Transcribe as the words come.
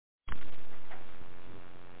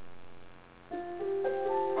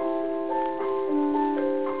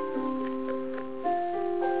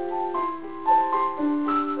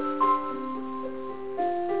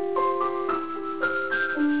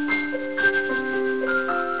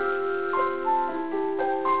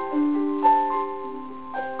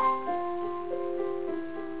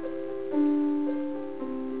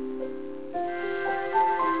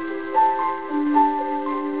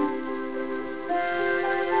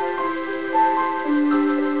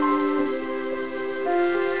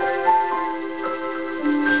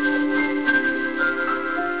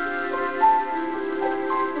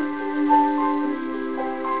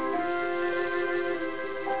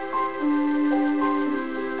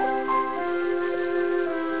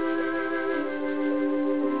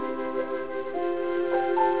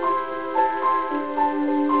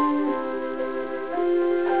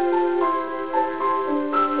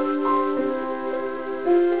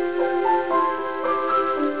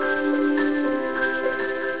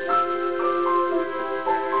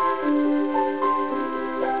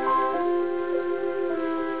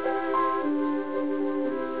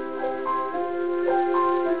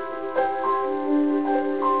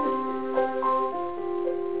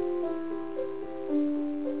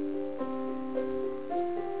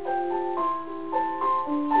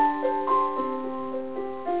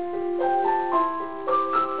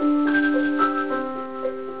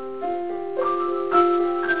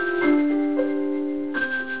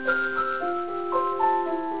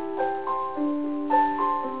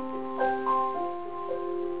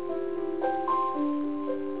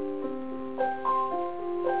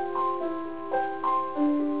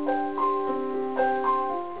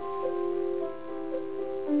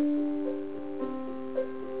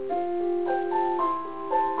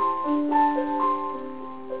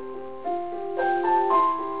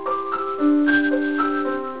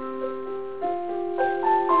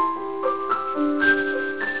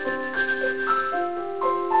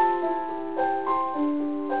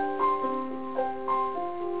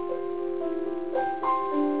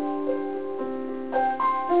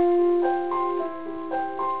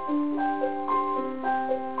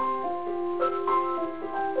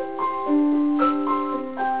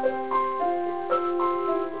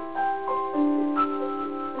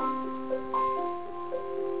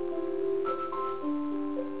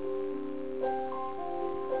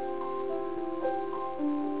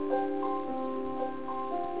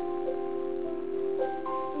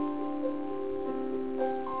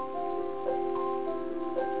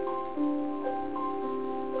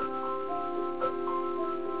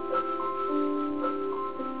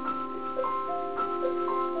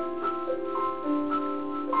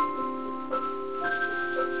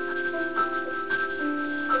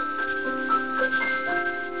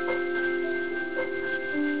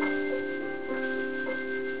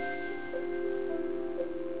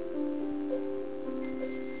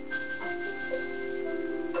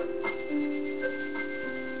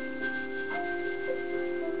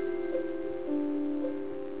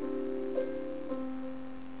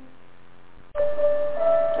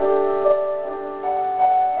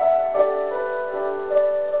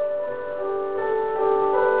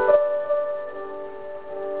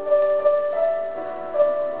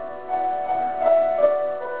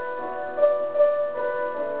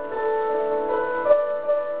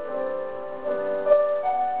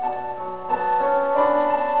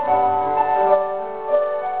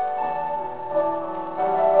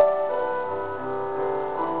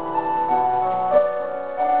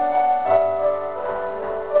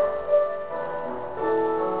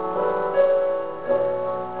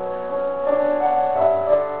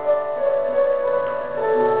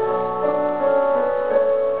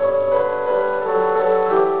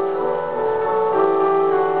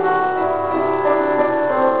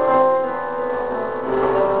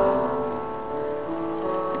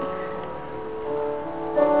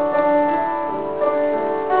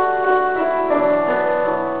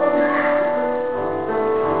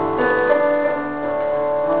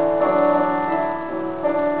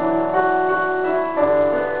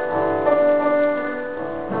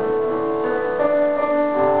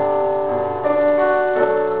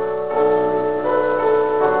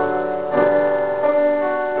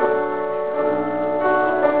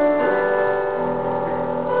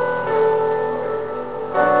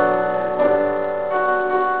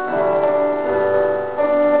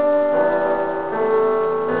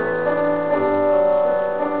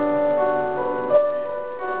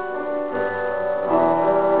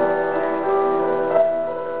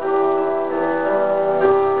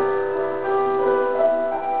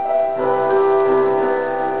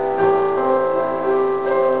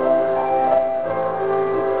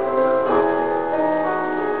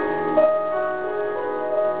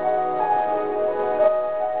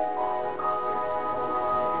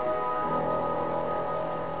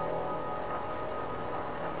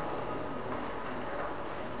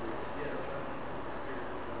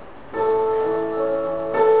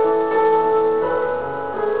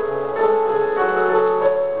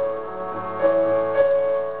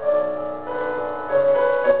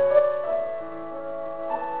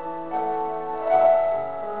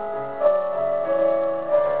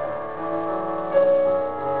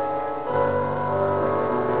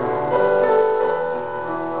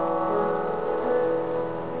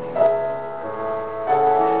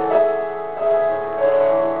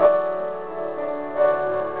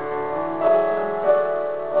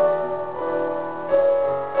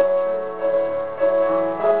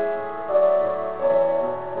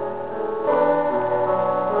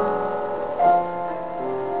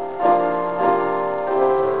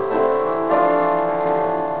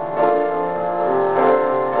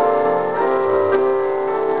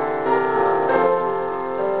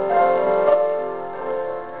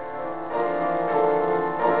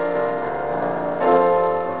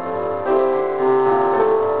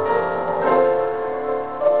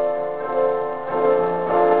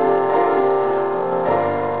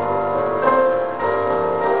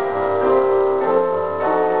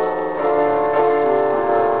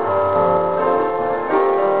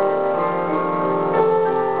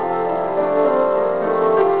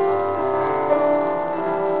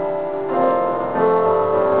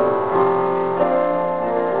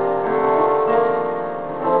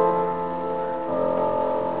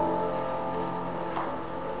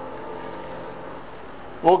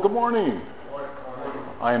Well, good morning.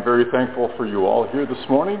 I am very thankful for you all here this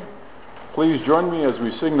morning. Please join me as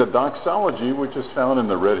we sing the doxology, which is found in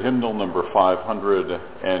the red hymnal number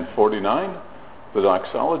 549. The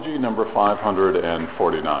doxology number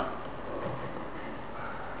 549.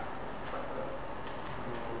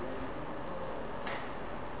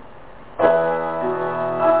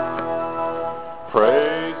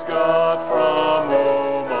 Praise God from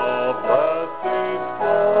whom all blessings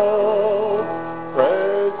flow.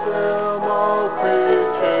 Praise Him, all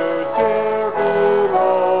creatures here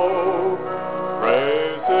below.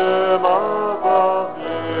 Praise Him above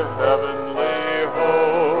ye heavenly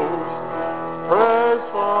hosts. Praise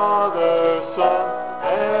Father, Son,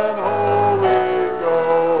 and Holy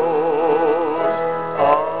Ghost.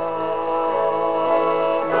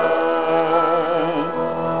 Amen.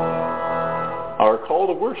 Our call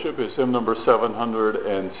to worship is hymn number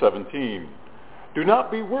 717. Do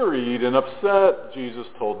not be worried and upset, Jesus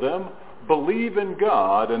told them. Believe in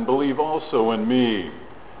God and believe also in me.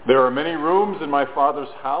 There are many rooms in my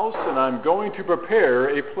Father's house, and I'm going to prepare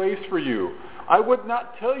a place for you. I would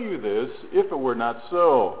not tell you this if it were not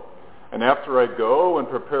so. And after I go and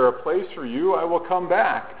prepare a place for you, I will come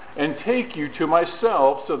back and take you to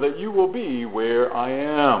myself so that you will be where I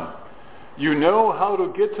am. You know how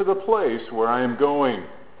to get to the place where I am going.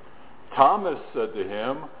 Thomas said to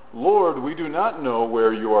him, Lord, we do not know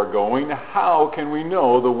where you are going. How can we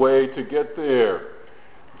know the way to get there?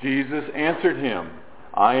 Jesus answered him,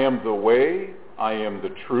 I am the way, I am the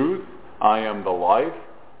truth, I am the life.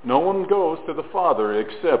 No one goes to the Father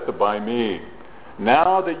except by me.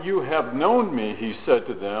 Now that you have known me, he said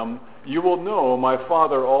to them, you will know my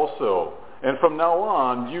Father also. And from now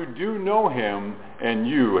on, you do know him, and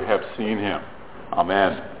you have seen him.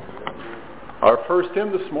 Amen. Our first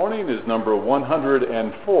hymn this morning is number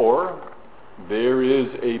 104, There is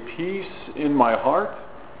a Peace in My Heart.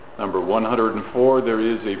 Number 104, There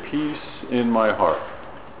is a Peace in My Heart.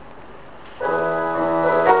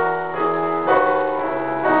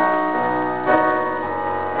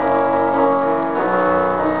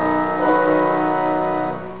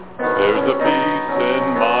 There's a peace in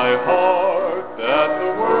my heart that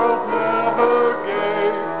the world never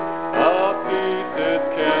gave, a peace it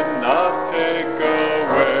cannot take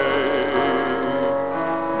away.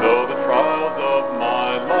 Though the trials of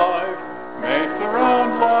my life may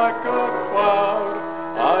surround like a cloud,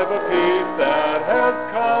 I've a peace that has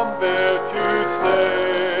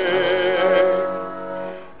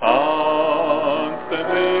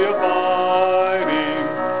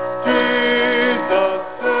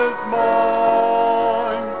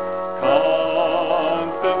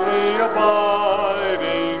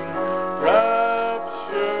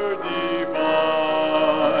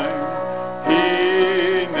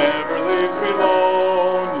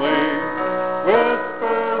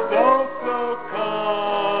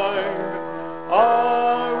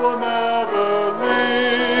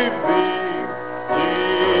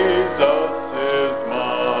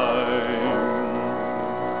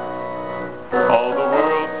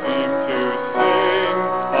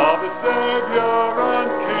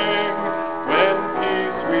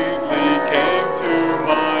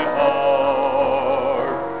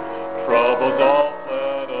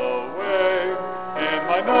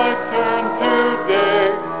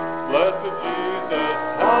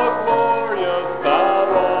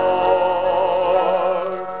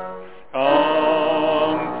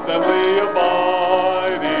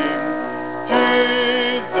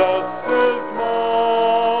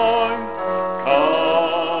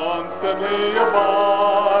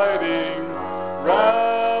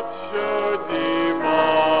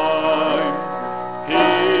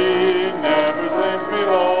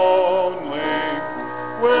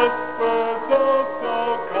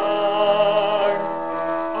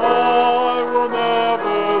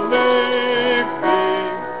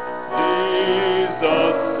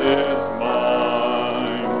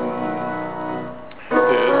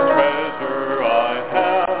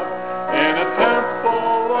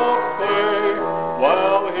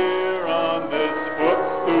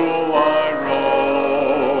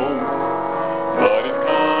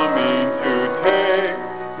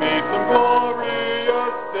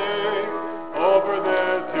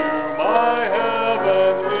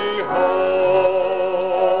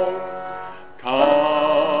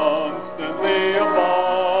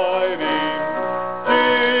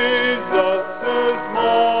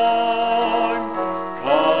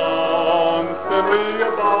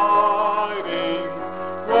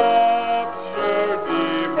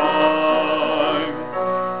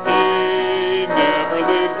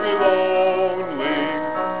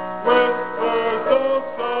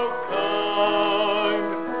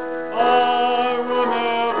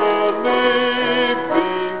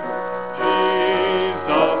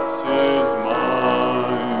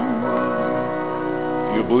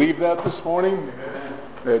believe that this morning?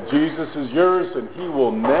 That Jesus is yours and he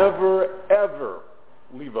will never, ever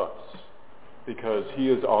leave us because he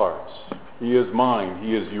is ours. He is mine.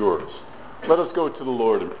 He is yours. Let us go to the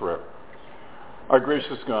Lord in prayer. Our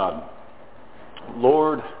gracious God,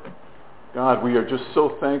 Lord God, we are just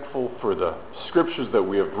so thankful for the scriptures that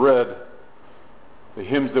we have read, the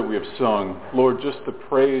hymns that we have sung. Lord, just the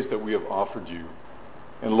praise that we have offered you.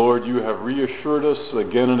 And Lord, you have reassured us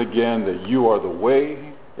again and again that you are the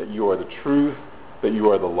way, that you are the truth, that you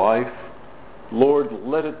are the life. Lord,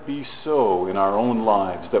 let it be so in our own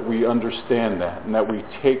lives, that we understand that and that we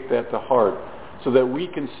take that to heart so that we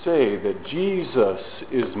can say that Jesus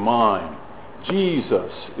is mine.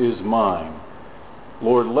 Jesus is mine.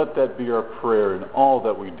 Lord, let that be our prayer in all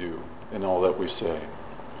that we do and all that we say.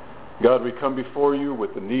 God, we come before you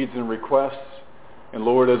with the needs and requests. And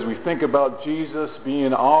Lord, as we think about Jesus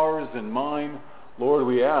being ours and mine, Lord,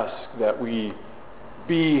 we ask that we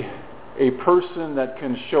be a person that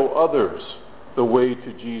can show others the way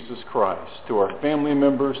to Jesus Christ, to our family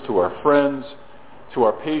members, to our friends, to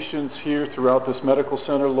our patients here throughout this medical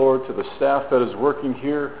center, Lord, to the staff that is working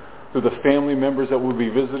here, to the family members that we'll be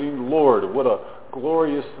visiting. Lord, what a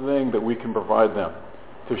glorious thing that we can provide them,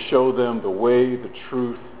 to show them the way, the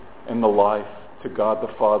truth, and the life to God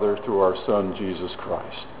the Father through our Son, Jesus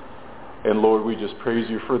Christ. And Lord, we just praise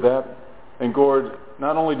you for that. And Lord,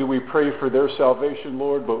 not only do we pray for their salvation,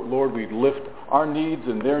 Lord, but Lord, we lift our needs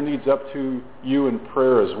and their needs up to you in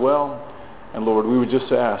prayer as well. And Lord, we would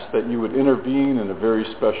just ask that you would intervene in a very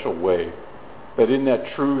special way, that in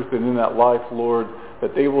that truth and in that life, Lord,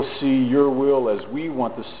 that they will see your will as we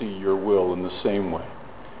want to see your will in the same way.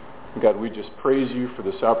 And God, we just praise you for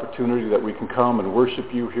this opportunity that we can come and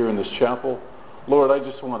worship you here in this chapel. Lord, I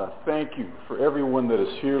just want to thank you for everyone that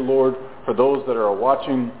is here, Lord, for those that are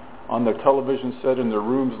watching on their television set in their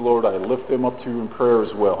rooms, Lord, I lift them up to you in prayer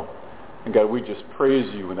as well. And God, we just praise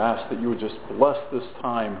you and ask that you would just bless this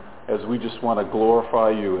time as we just want to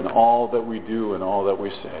glorify you in all that we do and all that we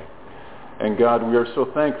say. And God, we are so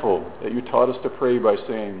thankful that you taught us to pray by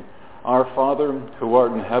saying, Our Father, who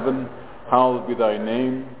art in heaven, hallowed be thy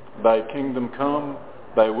name. Thy kingdom come,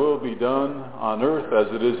 thy will be done on earth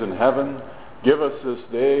as it is in heaven. Give us this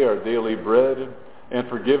day our daily bread, and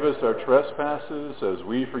forgive us our trespasses as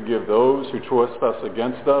we forgive those who trespass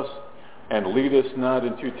against us. And lead us not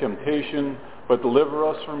into temptation, but deliver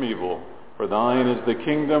us from evil. For thine is the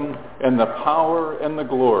kingdom, and the power, and the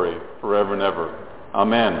glory, forever and ever.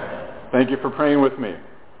 Amen. Thank you for praying with me.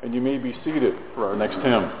 And you may be seated for our next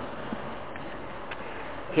hymn.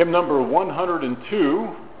 Hymn number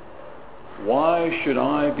 102, Why Should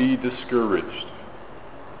I Be Discouraged?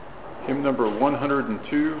 Hymn number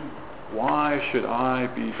 102, Why Should I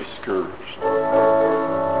Be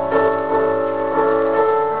Discouraged?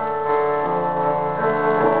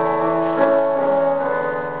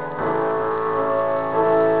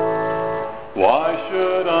 Why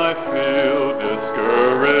should I feel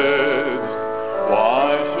discouraged? Why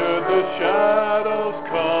should the shadows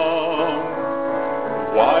come?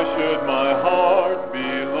 Why should my heart be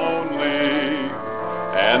lonely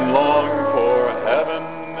and long for heaven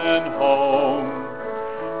and home?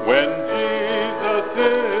 When Jesus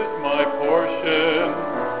is my portion,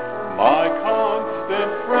 my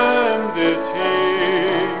constant friend is he.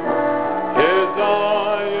 His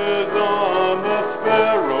eye is on the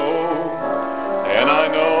sparrow, and I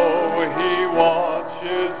know he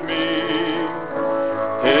watches me.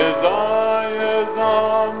 His eye is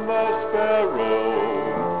on the sparrow,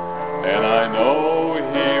 and I know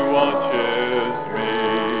he watches me.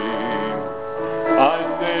 I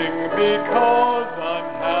sing because I'm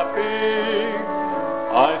happy.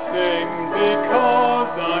 I sing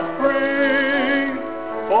because I'm free.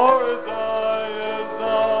 For his eye is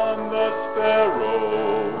on the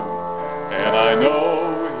sparrow, and I know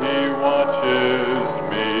he watches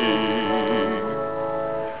me.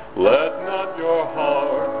 Let not your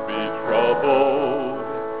heart be troubled.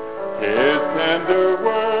 His tender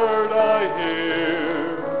word I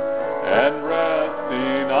hear, and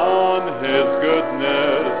resting on his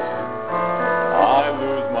goodness, I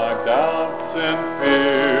lose my doubts and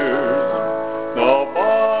fears. No,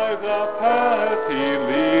 by the path he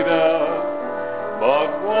leadeth, but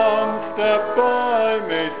one step I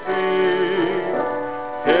may see.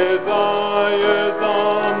 His eye is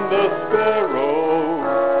on the sparrow,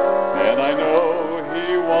 and I know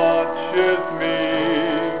he watches me.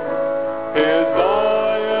 His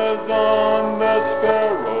eye is on the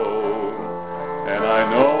sparrow, and I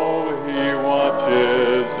know he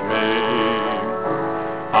watches me.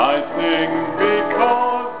 I sing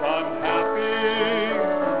because I'm happy.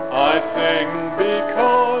 I sing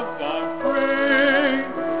because I'm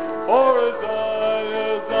free.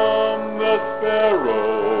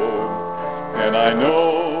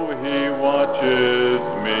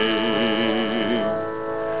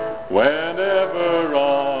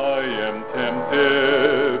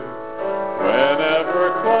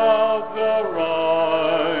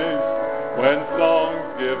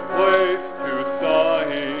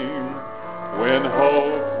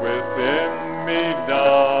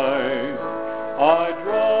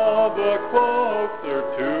 answer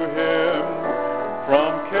to him.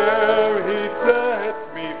 From care he sets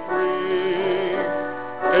me free.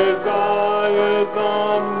 His eye is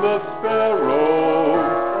on the sparrow,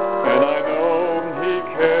 and I know he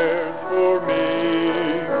cares for me.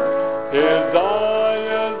 His eye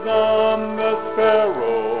is on the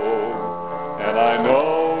sparrow, and I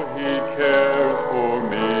know he cares for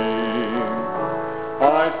me.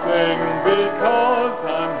 I sing because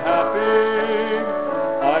I'm happy.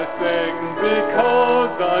 I sing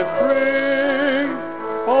because I'm free.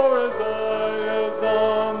 For his eye is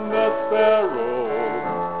on the sparrow,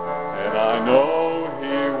 and I know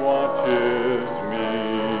he watches me.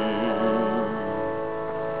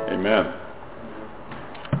 Amen.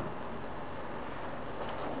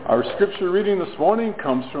 Our scripture reading this morning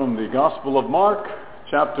comes from the Gospel of Mark,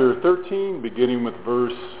 chapter 13, beginning with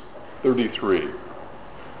verse 33.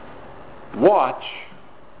 Watch,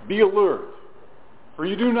 be alert, for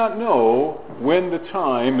you do not know when the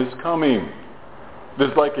time is coming. It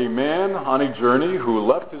is like a man on a journey who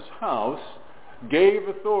left his house, gave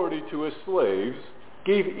authority to his slaves,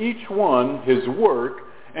 gave each one his work,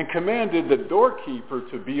 and commanded the doorkeeper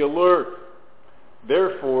to be alert.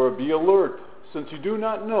 Therefore be alert, since you do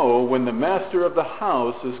not know when the master of the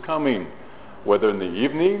house is coming, whether in the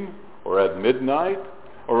evening, or at midnight,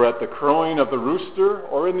 or at the crowing of the rooster,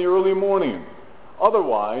 or in the early morning.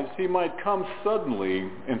 Otherwise he might come suddenly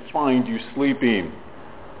and find you sleeping.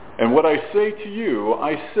 And what I say to you,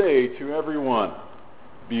 I say to everyone,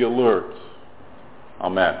 be alert.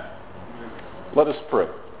 Amen. Let us pray.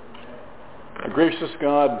 Gracious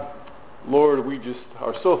God, Lord, we just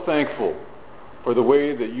are so thankful for the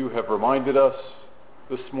way that you have reminded us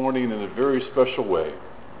this morning in a very special way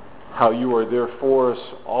how you are there for us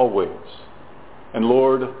always. And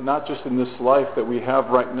Lord, not just in this life that we have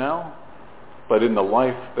right now, but in the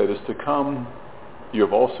life that is to come, you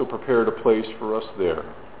have also prepared a place for us there.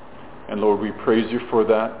 And Lord, we praise you for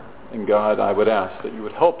that. And God, I would ask that you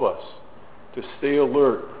would help us to stay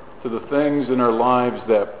alert to the things in our lives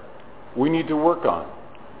that we need to work on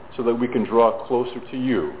so that we can draw closer to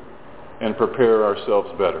you and prepare ourselves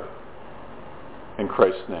better. In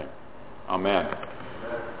Christ's name, amen.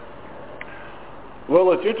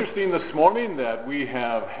 Well, it's interesting this morning that we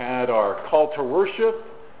have had our call to worship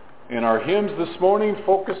and our hymns this morning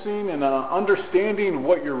focusing and understanding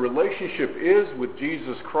what your relationship is with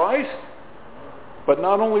Jesus Christ. But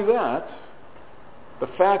not only that, the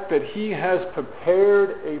fact that he has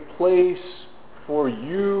prepared a place for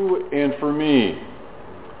you and for me.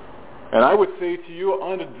 And I would say to you,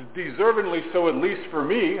 undeservingly so, at least for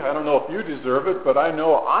me, I don't know if you deserve it, but I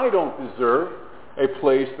know I don't deserve a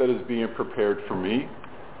place that is being prepared for me.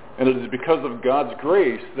 And it is because of God's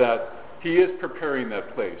grace that he is preparing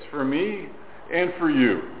that place for me and for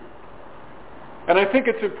you. And I think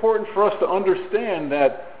it's important for us to understand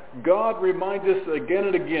that God reminds us again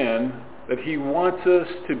and again that he wants us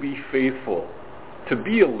to be faithful, to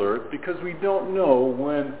be alert, because we don't know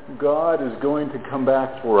when God is going to come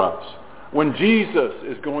back for us, when Jesus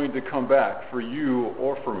is going to come back for you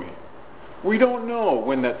or for me. We don't know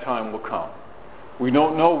when that time will come. We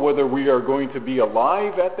don't know whether we are going to be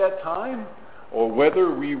alive at that time or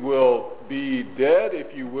whether we will be dead,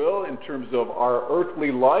 if you will, in terms of our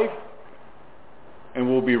earthly life and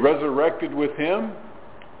will be resurrected with him.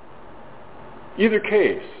 Either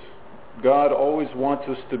case, God always wants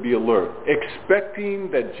us to be alert,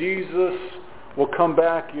 expecting that Jesus will come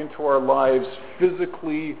back into our lives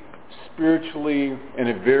physically, spiritually, in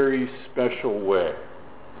a very special way.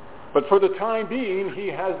 But for the time being, he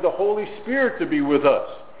has the Holy Spirit to be with us.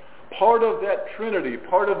 Part of that Trinity,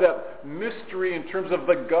 part of that mystery in terms of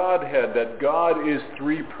the Godhead, that God is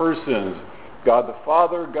three persons. God the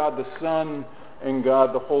Father, God the Son, and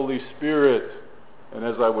God the Holy Spirit. And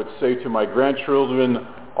as I would say to my grandchildren,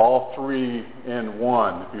 all three in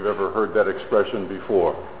one, if you've ever heard that expression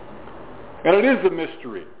before. And it is a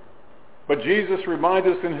mystery. But Jesus reminds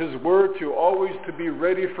us in his word to always to be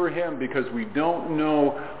ready for him, because we don't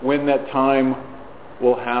know when that time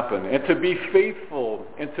will happen. And to be faithful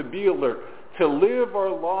and to be alert, to live our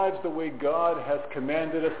lives the way God has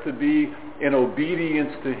commanded us to be in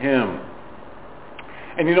obedience to him.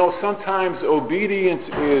 And you know, sometimes obedience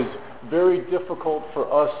is very difficult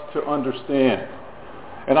for us to understand.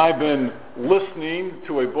 And I've been listening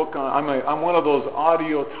to a book on, I'm one of those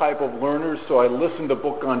audio type of learners, so I listen to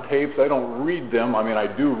book on tapes. I don't read them. I mean, I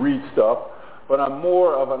do read stuff, but I'm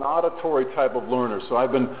more of an auditory type of learner. So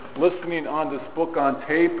I've been listening on this book on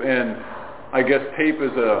tape, and I guess tape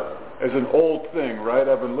is an old thing, right?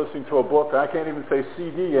 I've been listening to a book. I can't even say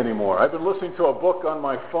CD anymore. I've been listening to a book on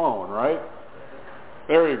my phone, right?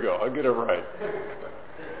 There you go. I'll get it right.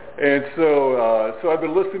 And so I've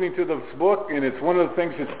been listening to this book, and it's one of the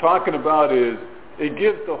things it's talking about is it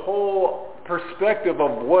gives the whole perspective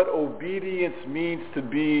of what obedience means to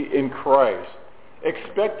be in Christ,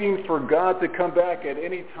 expecting for God to come back at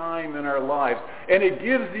any time in our lives. And it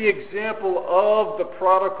gives the example of the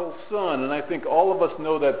prodigal son, and I think all of us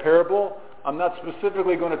know that parable. I'm not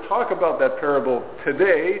specifically going to talk about that parable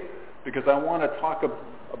today because I want to talk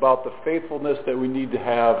about the faithfulness that we need to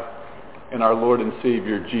have in our Lord and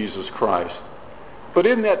Savior, Jesus Christ. But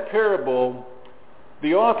in that parable,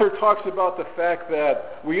 the author talks about the fact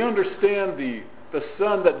that we understand the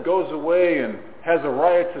son that goes away and has a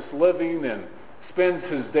riotous living and spends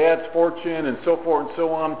his dad's fortune and so forth and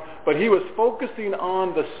so on. But he was focusing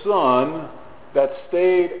on the son that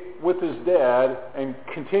stayed with his dad and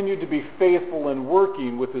continued to be faithful and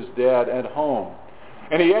working with his dad at home.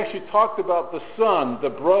 And he actually talked about the son, the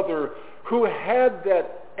brother, who had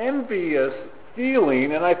that envious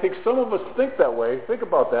feeling, and I think some of us think that way. Think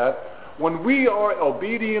about that. When we are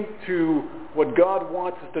obedient to what God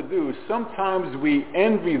wants us to do, sometimes we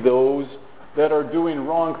envy those that are doing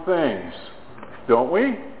wrong things, don't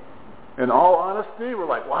we? In all honesty, we're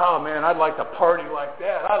like, wow, man, I'd like to party like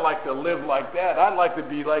that. I'd like to live like that. I'd like to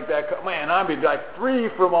be like that. Man, I'd be like free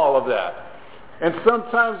from all of that. And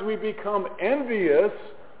sometimes we become envious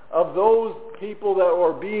of those people that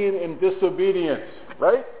are being in disobedience,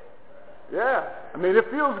 right? Yeah. I mean, it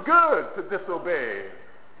feels good to disobey,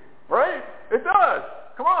 right? It does.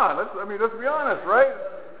 Come on. Let's be honest, right?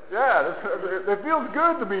 Yeah. It feels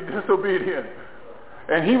good to be disobedient.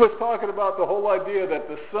 And he was talking about the whole idea that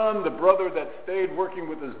the son, the brother that stayed working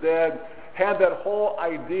with his dad, had that whole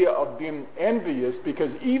idea of being envious because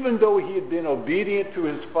even though he had been obedient to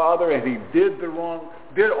his father and he did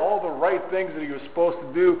all the right things that he was supposed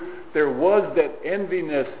to do, there was that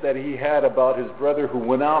enviness that he had about his brother who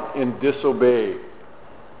went out and disobeyed.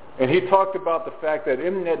 And he talked about the fact that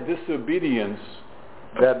in that disobedience,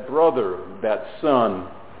 that brother, that son,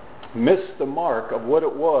 missed the mark of what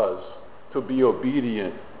it was to be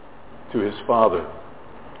obedient to his father.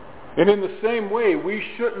 And in the same way, we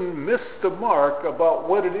shouldn't miss the mark about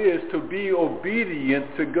what it is to be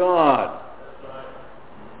obedient to God.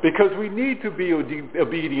 Because we need to be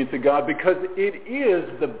obedient to God because it is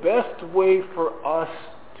the best way for us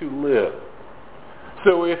to live.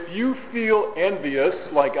 So if you feel envious,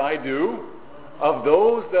 like I do, of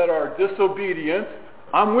those that are disobedient,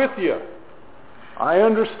 I'm with you. I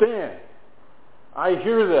understand. I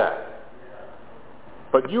hear that.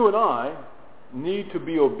 But you and I need to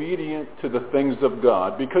be obedient to the things of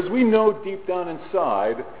God because we know deep down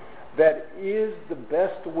inside that is the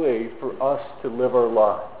best way for us to live our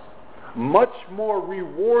lives. Much more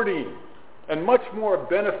rewarding and much more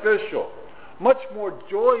beneficial, much more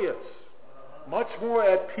joyous, much more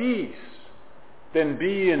at peace than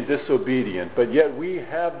being disobedient. But yet we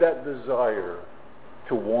have that desire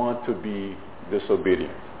to want to be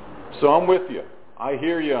disobedient. So I'm with you. I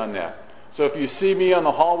hear you on that. So if you see me on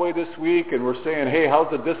the hallway this week and we're saying, hey, how's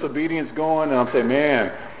the disobedience going? And I'm saying, man,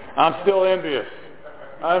 I'm still envious.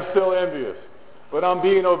 I'm still envious. But I'm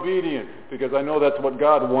being obedient because I know that's what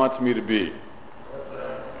God wants me to be.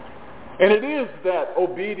 And it is that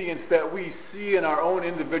obedience that we see in our own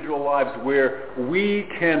individual lives where we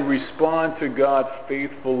can respond to God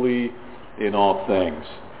faithfully in all things.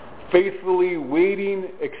 Faithfully waiting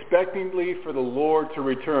expectantly for the Lord to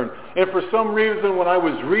return. And for some reason, when I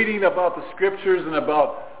was reading about the scriptures and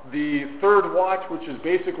about the third watch, which is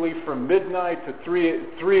basically from midnight to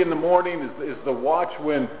 3 in the morning, is the watch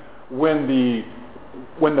when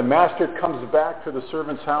the master comes back to the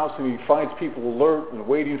servant's house and he finds people alert and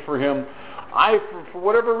waiting for him. For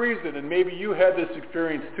whatever reason, and maybe you had this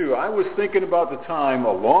experience too, I was thinking about the time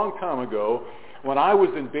a long time ago when I was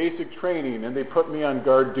in basic training and they put me on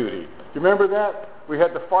guard duty. You remember that? We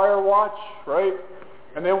had the fire watch, right?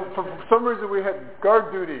 And then for some reason we had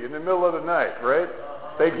guard duty in the middle of the night, right?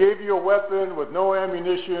 They gave you a weapon with no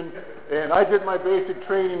ammunition, and I did my basic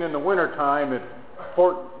training in the wintertime at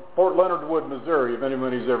Fort Leonard Wood, Missouri, if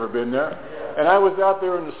anybody's ever been there. And I was out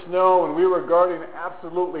there in the snow, and we were guarding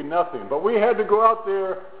absolutely nothing. But we had to go out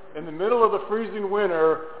there in the middle of the freezing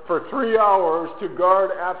winter for 3 hours to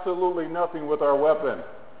guard absolutely nothing with our weapon.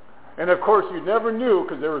 And of course, you never knew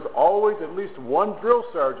because there was always at least one drill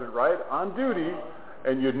sergeant, right, on duty,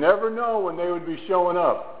 and you'd never know when they would be showing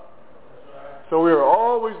up. So we were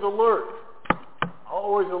always alert,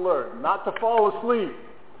 not to fall asleep.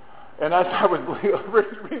 And as I was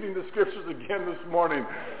reading the scriptures again this morning,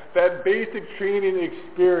 that basic training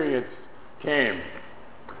experience came.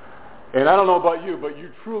 And I don't know about you, but you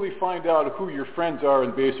truly find out who your friends are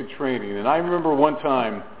in basic training. And I remember one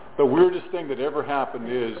time The weirdest thing that ever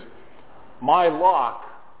happened is my lock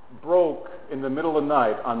broke in the middle of the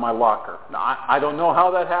night on my locker. Now, I don't know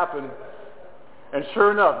how that happened. And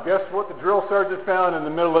sure enough, guess what the drill sergeant found in the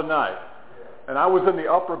middle of the night? And I was in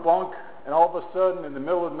the upper bunk, and all of a sudden, in the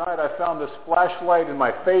middle of the night, I found this flashlight in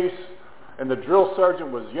my face, and the drill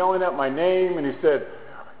sergeant was yelling at my name, and he said,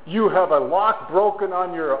 "You have a lock broken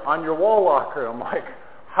on your wall locker." I'm like,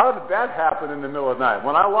 how did that happen in the middle of the night?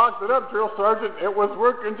 When I locked it up, drill sergeant, it was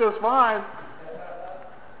working just fine.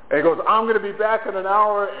 And he goes, "I'm going to be back in an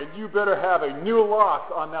hour, and you better have a new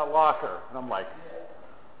lock on that locker." And I'm like,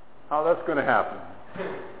 how that's going to happen?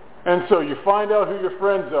 And so you find out who your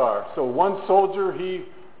friends are. So one soldier, he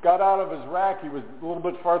got out of his rack. He was a little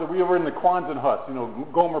bit farther. We were in the Quonset huts,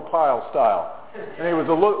 Gomer Pyle style. And he was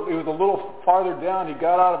a little farther down. He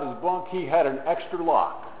got out of his bunk. He had an extra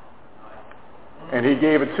lock. And he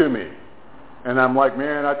gave it to me. And I'm like,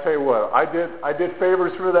 man, I tell you what, I did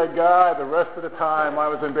favors for that guy the rest of the time I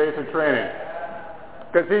was in basic training.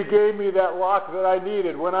 Because he gave me that lock that I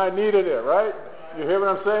needed when I needed it, right? You hear what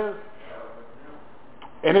I'm saying?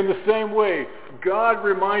 And in the same way, God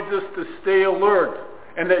reminds us to stay alert,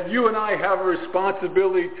 and that you and I have a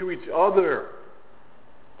responsibility to each other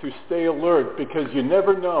to stay alert, because you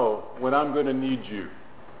never know when I'm going to need you.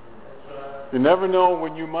 You never know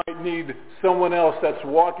when you might need someone else that's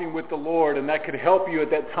walking with the Lord, and that could help you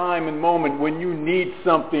at that time and moment when you need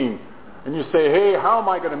something. And you say, hey, how am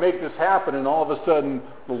I going to make this happen? And all of a sudden,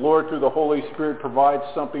 the Lord, through the Holy Spirit, provides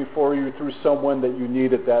something for you through someone that you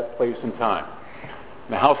need at that place and time.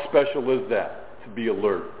 Now, how special is that, to be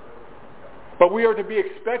alert? But we are to be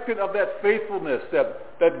expectant of that faithfulness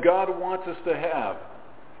that God wants us to have.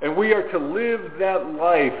 And we are to live that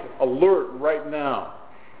life alert right now.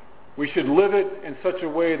 We should live it in such a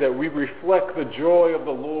way that we reflect the joy of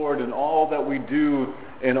the Lord in all that we do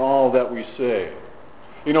and all that we say.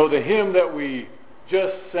 The hymn that we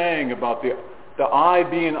just sang about the eye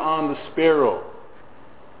being on the sparrow,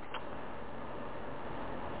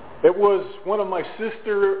 it was one of my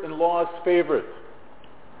sister-in-law's favorites.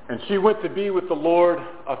 And she went to be with the Lord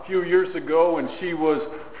a few years ago, and she was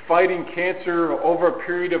fighting cancer over a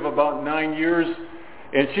period of about 9 years.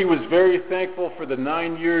 And she was very thankful for the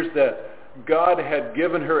 9 years that God had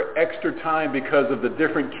given her extra time because of the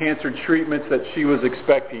different cancer treatments that she was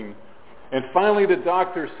expecting. And finally the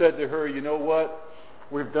doctor said to her, you know what?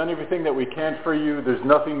 We've done everything that we can for you. There's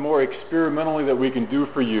nothing more experimentally that we can do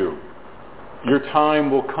for you. Your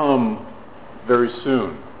time will come very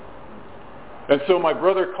soon. And so my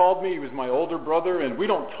brother called me. He was my older brother, and we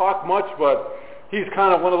don't talk much, but he's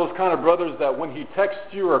kind of one of those kind of brothers that when he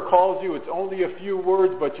texts you or calls you, it's only a few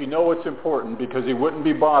words, but you know it's important, because he wouldn't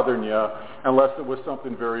be bothering you unless it was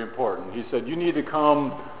something very important. He said, you need to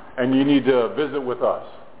come and you need to visit with us.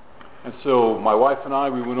 And so my wife and I,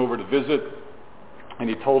 we went over to visit, and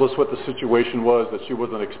he told us what the situation was, that she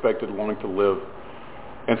wasn't expected long to live.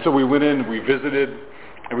 And so we went in, we visited,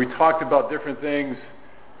 and we talked about different things.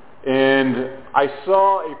 And I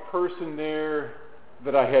saw a person there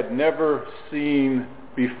that I had never seen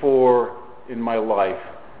before in my life.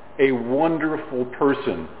 A wonderful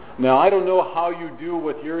person. Now, I don't know how you do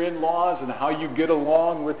with your in-laws and how you get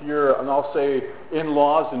along with your, and I'll say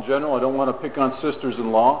in-laws in general. I don't want to pick on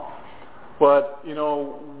sisters-in-law. But,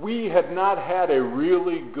 we had not had a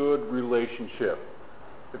really good relationship,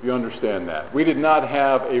 if you understand that. We did not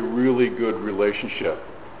have a really good relationship.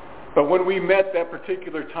 But when we met that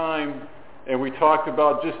particular time, and we talked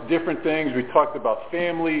about just different things. We talked about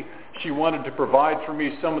family. She wanted to provide for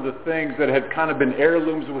me some of the things that had kind of been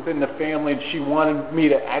heirlooms within the family, and she wanted me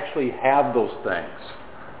to actually have those things.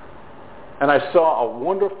 And I saw a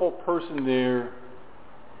wonderful person there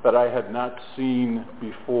that I had not seen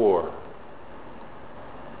before,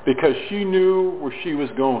 because she knew where she was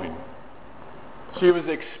going. She was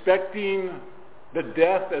expecting the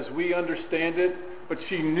death as we understand it, but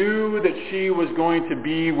she knew that she was going to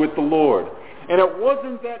be with the Lord. And it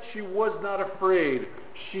wasn't that she was not afraid.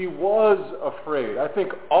 She was afraid. I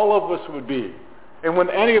think all of us would be. And when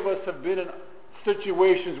any of us have been in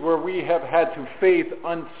situations where we have had to face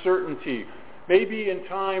uncertainty, maybe in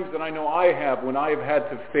times, and I know I have, when I have had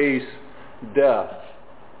to face death,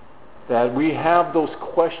 that we have those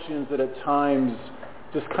questions that at times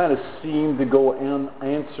just kind of seem to go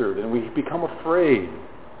unanswered, and we become afraid.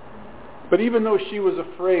 But even though she was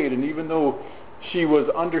afraid, and even though she was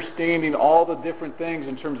understanding all the different things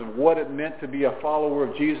in terms of what it meant to be a follower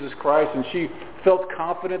of Jesus Christ, and she felt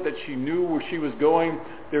confident that she knew where she was going,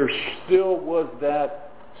 there still was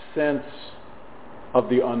that sense of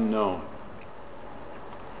the unknown.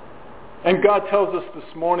 And God tells us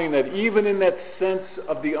this morning that even in that sense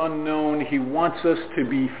of the unknown, He wants us to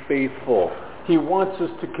be faithful. He wants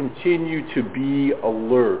us to continue to be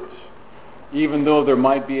alert, even though there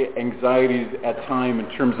might be anxieties at times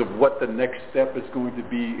in terms of what the next step is going to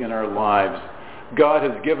be in our lives. God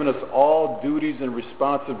has given us all duties and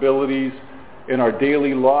responsibilities in our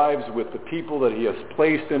daily lives with the people that He has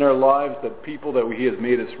placed in our lives, the people that He has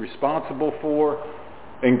made us responsible for.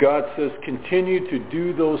 And God says, continue to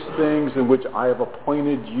do those things in which I have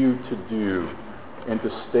appointed you to do, and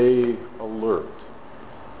to stay alert.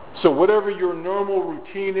 So whatever your normal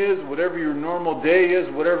routine is, whatever your normal day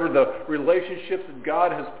is, whatever the relationships that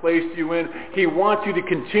God has placed you in, He wants you to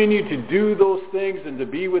continue to do those things and to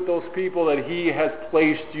be with those people that He has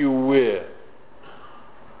placed you with.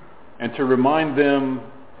 And to remind them,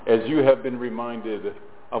 as you have been reminded,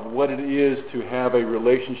 of what it is to have a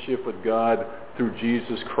relationship with God through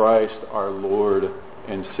Jesus Christ, our Lord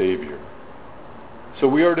and Savior. So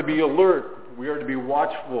we are to be alert. We are to be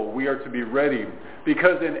watchful. We are to be ready.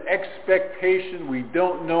 Because in expectation, we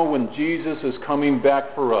don't know when Jesus is coming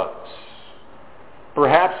back for us.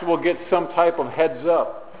 Perhaps we'll get some type of heads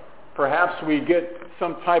up. Perhaps we get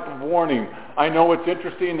some type of warning. I know it's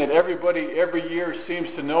interesting that everybody every year seems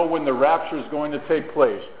to know when the rapture is going to take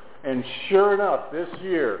place. And sure enough, this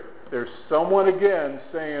year, there's someone again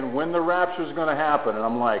saying when the rapture is going to happen. And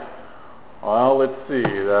I'm like, well, let's see.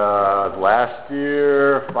 Last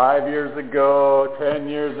year, 5 years ago, 10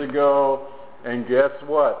 years ago. And guess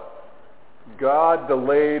what? God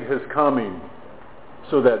delayed His coming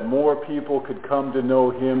so that more people could come to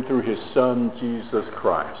know Him through His Son, Jesus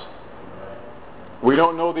Christ. We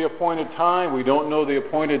don't know the appointed time. We don't know the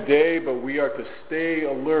appointed day, but we are to stay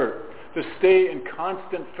alert, to stay in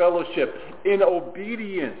constant fellowship, in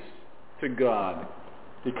obedience to God,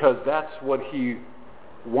 because that's what He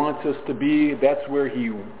wants us to be. That's where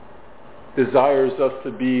He desires us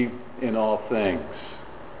to be in all things,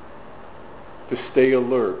 to stay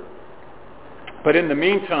alert. But in the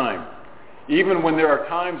meantime, even when there are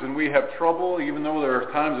times when we have trouble, even though there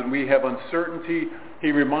are times when we have uncertainty,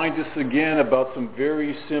 He reminds us again about some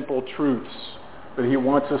very simple truths that He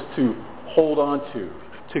wants us to hold on to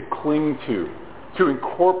cling to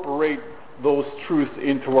incorporate those truths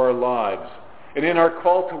into our lives. And in our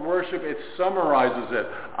call to worship, it summarizes it.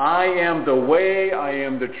 I am the way, I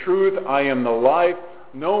am the truth, I am the life.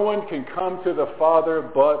 No one can come to the Father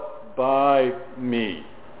but by me.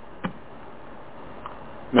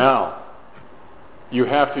 Now, you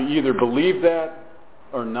have to either believe that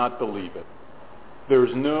or not believe it.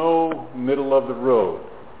 There's no middle of the road.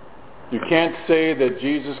 You can't say that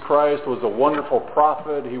Jesus Christ was a wonderful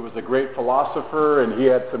prophet, He was a great philosopher, and He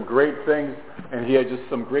had some great things, and He had just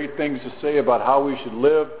some great things to say about how we should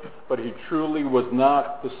live, but He truly was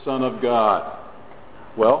not the Son of God.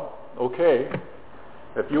 Well, okay.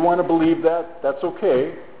 If you want to believe that, that's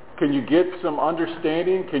okay. Can you get some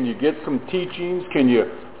understanding? Can you get some teachings? Can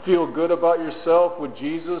you feel good about yourself with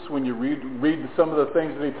Jesus when you read some of the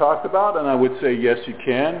things that He talked about? And I would say, yes, you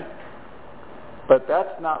can. But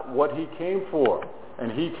that's not what He came for.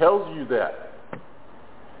 And He tells you that.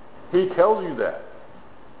 He tells you that.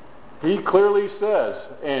 He clearly says,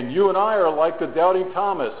 and you and I are like the doubting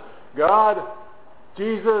Thomas, God,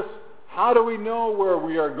 Jesus, how do we know where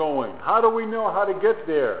we are going? How do we know how to get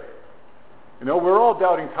there? You know, we're all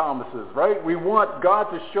doubting Thomases, right? We want God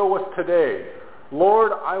to show us today.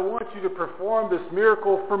 Lord, I want you to perform this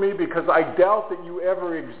miracle for me because I doubt that you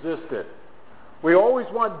ever existed. We always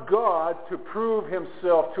want God to prove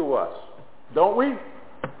Himself to us, don't we?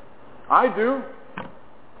 I do.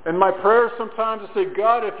 In my prayers sometimes I say,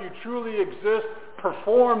 God, if you truly exist,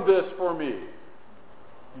 perform this for me.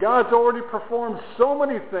 God's already performed so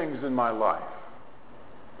many things in my life.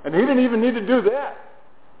 And He didn't even need to do that.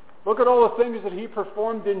 Look at all the things that He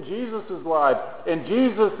performed in Jesus' life, and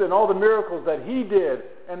Jesus and all the miracles that He did,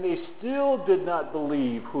 and they still did not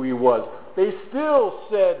believe who He was. They still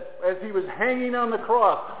said, as He was hanging on the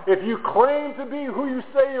cross, if you claim to be who you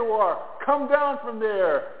say you are, come down from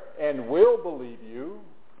there, and we'll believe you.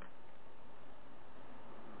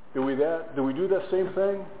 Do we do that same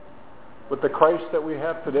thing with the Christ that we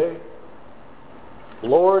have today?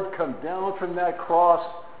 Lord, come down from that cross,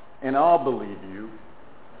 and I'll believe you.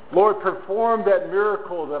 Lord, perform that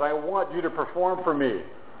miracle that I want you to perform for me.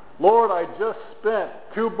 Lord, I just spent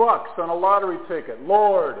 $2 on a lottery ticket.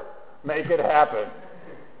 Lord, make it happen.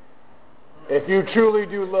 If you truly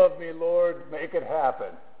do love me, Lord, make it happen.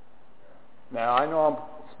 Now, I know I'm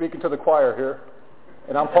speaking to the choir here,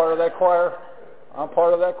 and I'm part of that choir.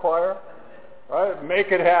 Right? Make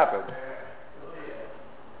it happen.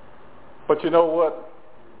 But you know what?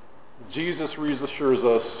 Jesus reassures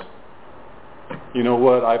us You know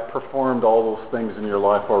what? I've performed all those things in your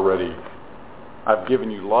life already. I've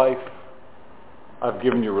given you life. I've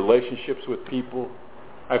given you relationships with people.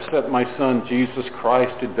 I've sent my Son, Jesus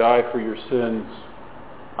Christ, to die for your sins.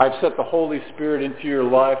 I've set the Holy Spirit into your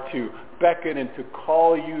life to beckon and to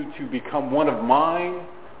call you to become one of mine,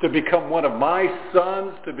 to become one of my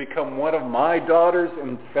sons, to become one of my daughters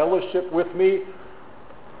in fellowship with me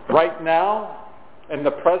right now, in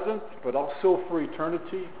the present, but also for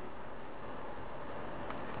eternity.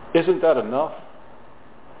 Isn't that enough?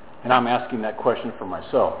 And I'm asking that question for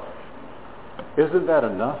myself. Isn't that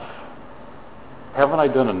enough? Haven't I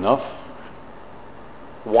done enough?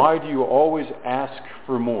 Why do you always ask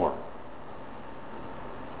for more?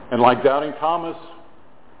 And like doubting Thomas,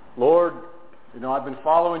 Lord, I've been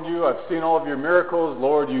following you. I've seen all of your miracles.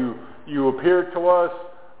 Lord, you appeared to us.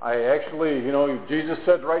 Jesus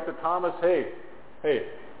said right to Thomas, hey,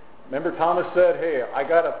 remember Thomas said, hey, I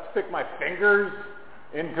got to stick my fingers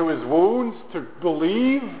into his wounds to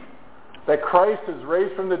believe that Christ is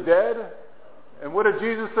raised from the dead? And what did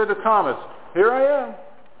Jesus say to Thomas? Here I am.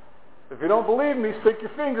 If you don't believe me, stick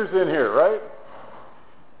your fingers in here, right?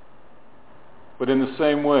 But in the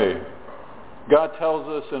same way, God tells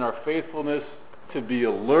us in our faithfulness to be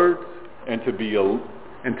alert and to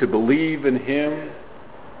believe in Him,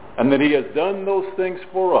 and that He has done those things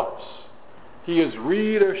for us. He has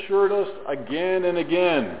reassured us again and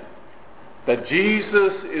again that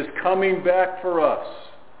Jesus is coming back for us.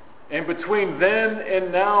 And between then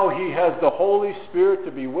and now, He has the Holy Spirit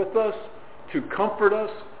to be with us, to comfort us,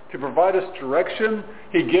 to provide us direction.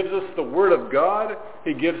 He gives us the Word of God.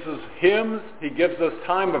 He gives us hymns. He gives us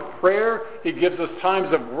time of prayer. He gives us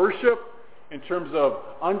times of worship in terms of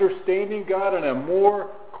understanding God in a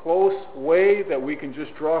more close way that we can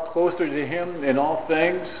just draw closer to Him in all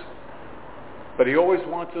things. But He always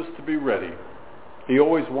wants us to be ready. He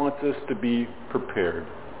always wants us to be prepared.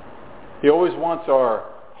 He always wants our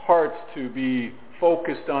hearts to be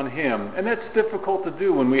focused on Him. And that's difficult to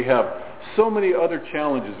do when we have so many other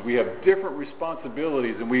challenges. We have different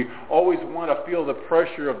responsibilities, and we always want to feel the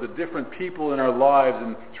pressure of the different people in our lives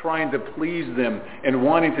and trying to please them and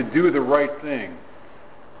wanting to do the right thing.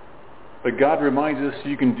 But God reminds us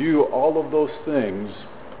you can do all of those things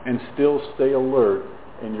and still stay alert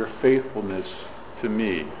in your faithfulness to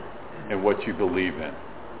me and what you believe in.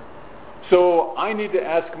 So I need to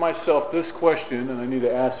ask myself this question, and I need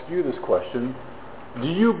to ask you this question. Do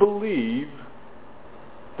you believe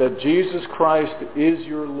that Jesus Christ is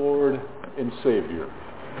your Lord and Savior?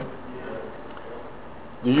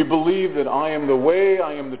 Do you believe that I am the way,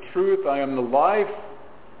 I am the truth, I am the life?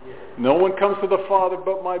 No one comes to the Father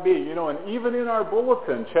but by me. And even in our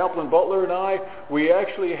bulletin, Chaplain Butler and I, we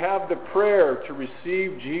actually have the prayer to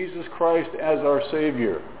receive Jesus Christ as our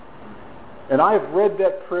Savior. And I've read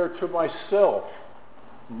that prayer to myself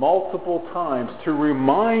multiple times to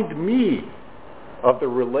remind me of the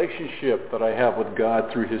relationship that I have with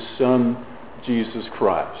God through His Son, Jesus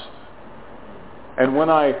Christ. And when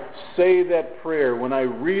I say that prayer, when I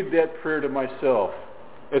read that prayer to myself,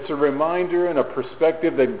 it's a reminder and a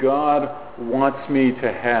perspective that God wants me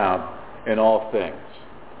to have in all things.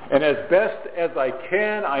 And as best as I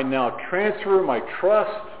can, I now transfer my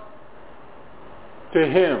trust to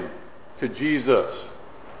Him, to Jesus.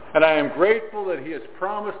 And I am grateful that He has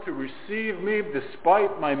promised to receive me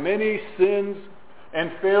despite my many sins and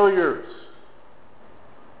failures.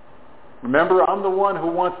 Remember, I'm the one who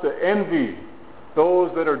wants to envy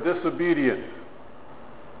those that are disobedient.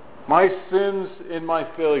 My sins and my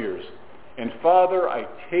failures. And Father, I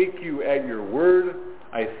take you at your word.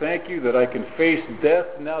 I thank you that I can face death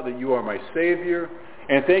now that you are my Savior.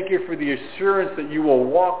 And thank you for the assurance that you will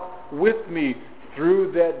walk with me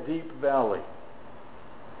through that deep valley.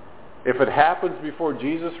 If it happens before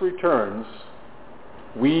Jesus returns,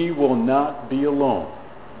 we will not be alone.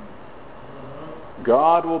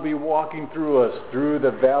 God will be walking through us through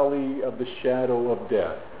the valley of the shadow of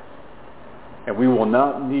death. And we will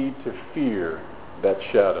not need to fear that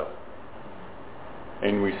shadow.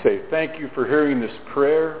 And we say thank you for hearing this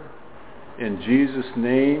prayer. In Jesus'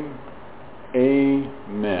 name,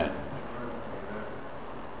 amen.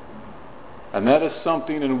 And that is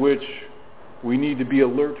something in which we need to be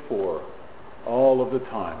alert for all of the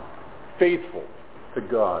time. Faithful to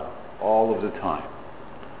God all of the time.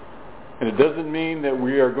 And it doesn't mean that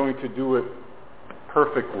we are going to do it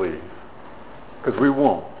perfectly, because we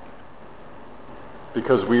won't.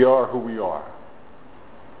 Because we are who we are.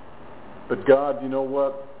 But God, you know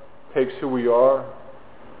what? Takes who we are,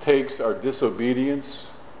 takes our disobedience,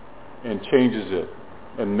 and changes it,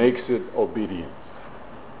 and makes it obedience.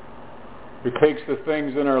 He takes the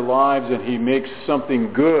things in our lives and He makes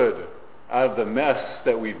something good out of the mess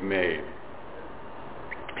that we've made.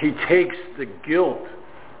 He takes the guilt,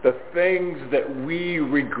 the things that we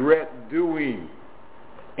regret doing,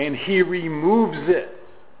 and He removes it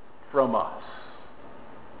from us.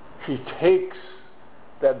 He takes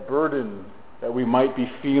that burden that we might be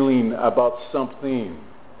feeling about something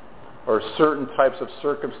or certain types of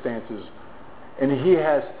circumstances, and He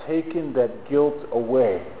has taken that guilt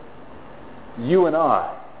away. You and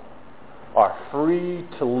I are free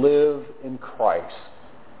to live in Christ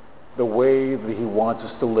the way that He wants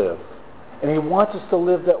us to live. And He wants us to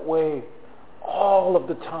live that way all of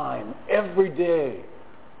the time, every day.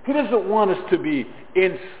 He doesn't want us to be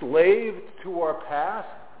enslaved to our past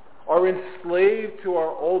or enslaved to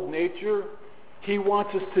our old nature. He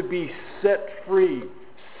wants us to be set free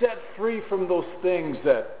from those things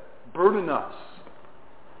that burden us.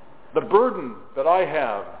 The burden that I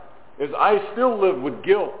have is I still live with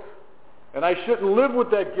guilt, and I shouldn't live with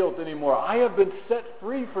that guilt anymore. I have been set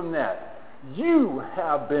free from that. You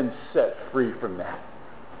have been set free from that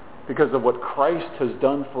because of what Christ has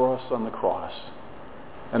done for us on the cross.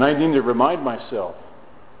 And I need to remind myself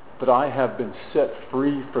that I have been set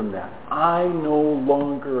free from that. I no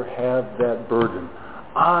longer have that burden.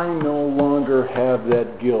 I no longer have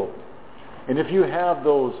that guilt. And if you have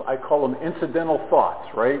those, I call them incidental thoughts,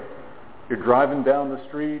 right? You're driving down the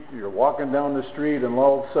street, you're walking down the street, and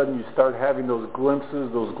all of a sudden you start having those glimpses,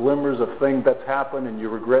 those glimmers of things that's happened, and you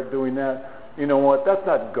regret doing that. You know what? That's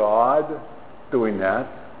not God doing that.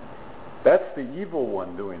 That's the evil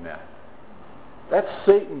one doing that. That's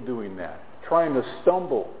Satan doing that, trying to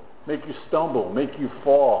make you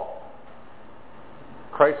fall.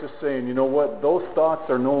 Christ is saying, you know what? Those thoughts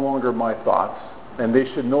are no longer my thoughts, and they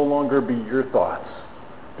should no longer be your thoughts,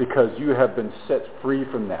 because you have been set free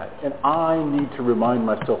from that. And I need to remind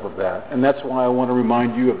myself of that. And that's why I want to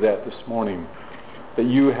remind you of that this morning, that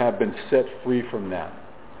you have been set free from that.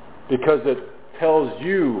 Because it tells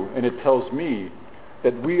you and it tells me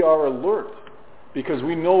that we are alert, because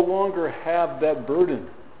we no longer have that burden.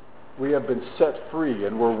 We have been set free,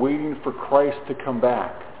 and we're waiting for Christ to come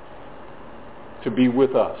back, to be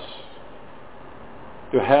with us,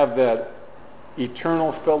 to have that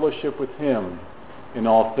eternal fellowship with Him in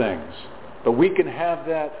all things. But we can have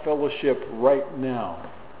that fellowship right now.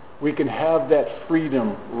 We can have that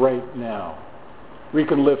freedom right now. We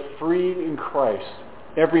can live free in Christ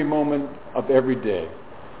every moment of every day.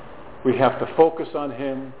 We have to focus on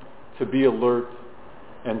Him, to be alert,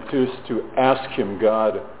 and just to ask Him,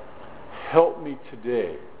 God, help me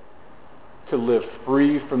today to live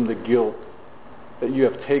free from the guilt that you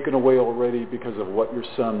have taken away already because of what your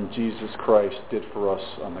Son, Jesus Christ, did for us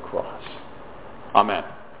on the cross. Amen.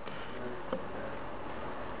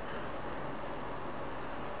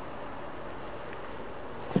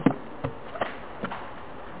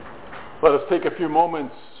 Let us take a few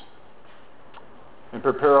moments and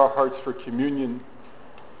prepare our hearts for communion.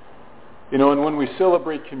 You know, and when we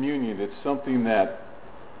celebrate communion, it's something that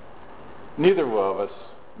neither of us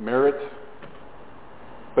merit,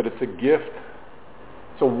 but it's a gift.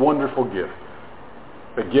 It's a wonderful gift.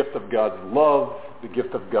 The gift of God's love, the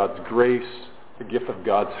gift of God's grace, the gift of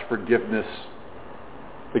God's forgiveness,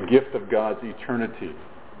 the gift of God's eternity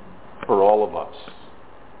for all of us.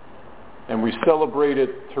 And we celebrate it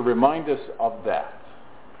to remind us of that,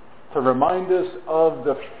 to remind us of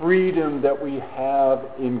the freedom that we have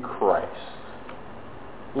in Christ.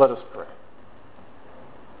 Let us pray.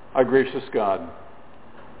 Our gracious God,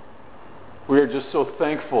 we are just so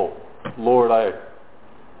thankful, Lord.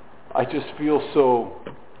 I just feel so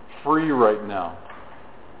free right now.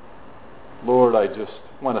 Lord, I just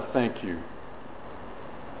want to thank you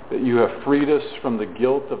that you have freed us from the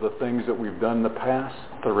guilt of the things that we've done in the past,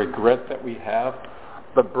 the regret that we have,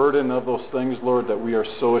 the burden of those things, Lord, that we are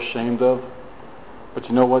so ashamed of. But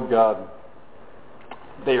you know what, God?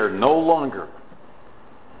 They are no longer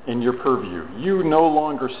in your purview. You no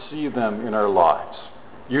longer see them in our lives.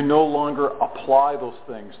 You no longer apply those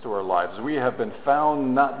things to our lives. We have been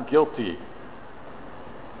found not guilty.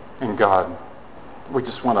 And God, we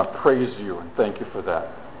just want to praise you and thank you for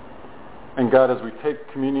that. And God, as we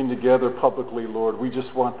take communion together publicly, Lord, we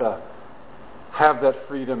just want to have that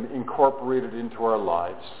freedom incorporated into our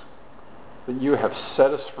lives. That you have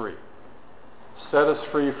set us free. Set us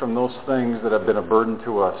free from those things that have been a burden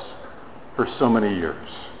to us for so many years.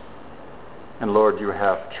 And Lord, you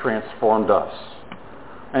have transformed us.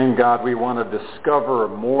 And God, we want to discover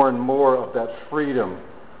more and more of that freedom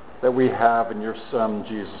that we have in your Son,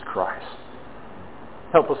 Jesus Christ.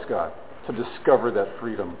 Help us, God, to discover that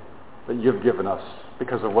freedom that you've given us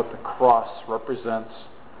because of what the cross represents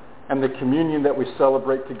and the communion that we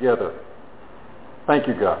celebrate together. Thank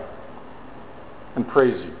you, God. and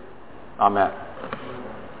praise you. Amen.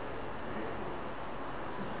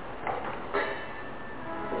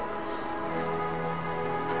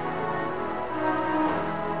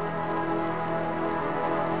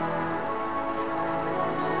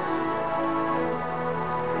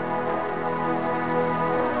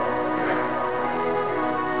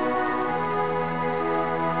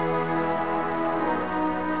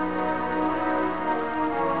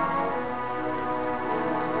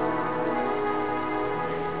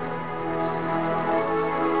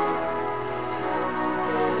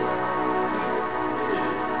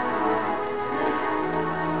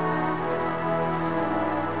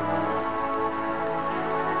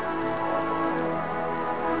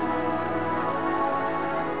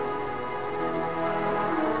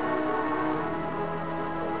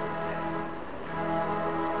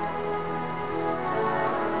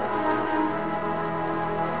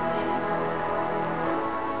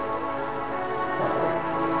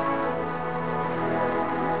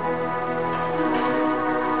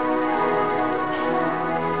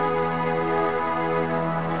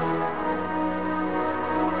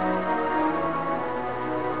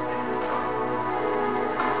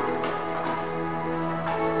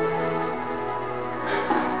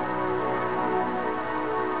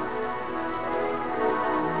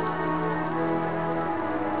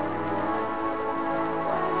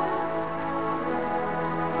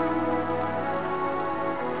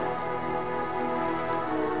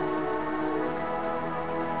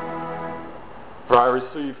 For I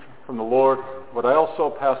receive from the Lord what I also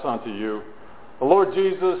pass on to you. The Lord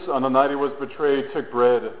Jesus, on the night he was betrayed, took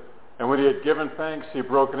bread, and when he had given thanks, he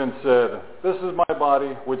broke it and said, "This is my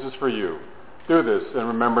body, which is for you. Do this in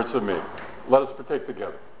remembrance of me." Let us partake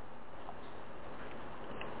together.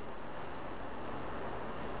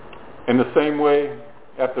 In the same way,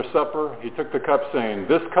 after supper, he took the cup, saying,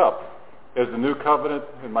 "This cup is the new covenant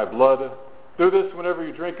in my blood. Do this whenever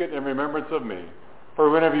you drink it in remembrance of me. For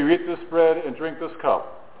whenever you eat this bread and drink this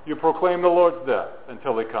cup, you proclaim the Lord's death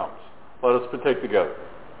until he comes." Let us partake together.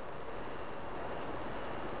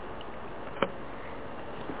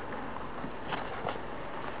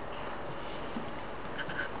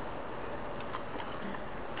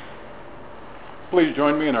 Please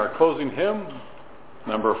join me in our closing hymn,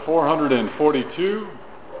 number 442,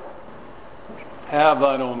 "Have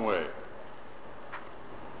Thine Own Way."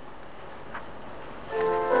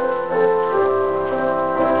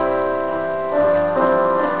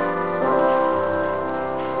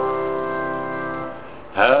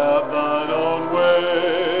 Have thine own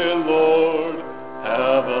way, Lord,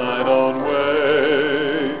 have thine own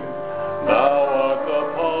way. Thou art the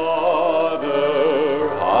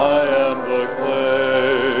potter, I am the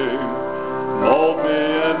clay. Mold me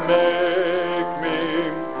and make me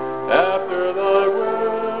after thy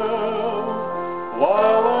will,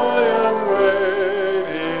 while I am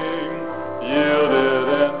waiting, yielded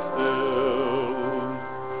and still.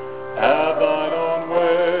 Have thine own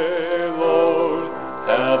way, Lord,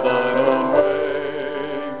 have thine own way.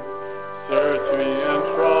 Search me and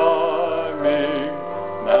try me,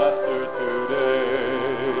 Master,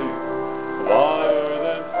 today. Whiter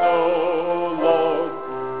than snow, Lord,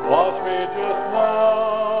 wash me just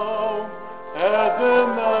now, as in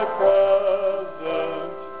thy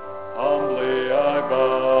presence humbly I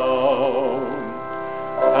bow.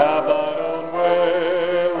 Have thine own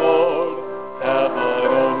way, Lord, have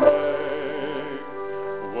thine own way.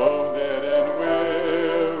 Wounded and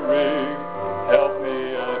weary, help me,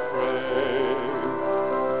 I pray.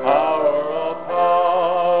 Power of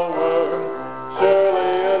power,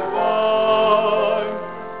 surely is thine.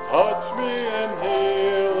 Touch me and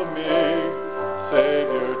heal me,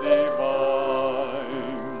 Savior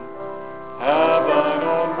divine. Have thine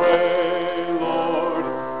own way, Lord,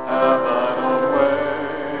 have thine own way.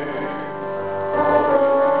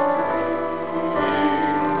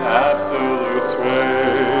 Absolute sway,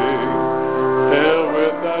 fill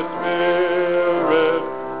with thy spirit,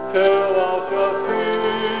 till all shall see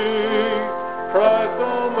Christ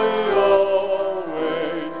only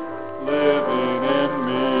always living in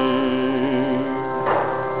me.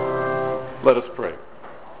 Let us pray.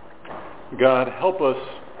 God, help us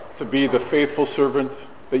to be the faithful servant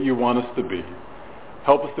that you want us to be.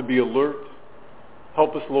 Help us to be alert.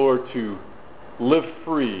 Help us, Lord, to live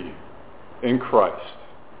free in Christ.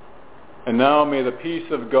 And now may the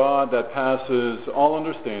peace of God that passes all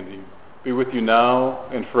understanding be with you now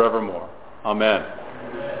and forevermore. Amen.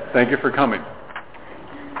 Thank you for coming.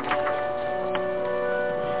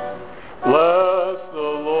 Let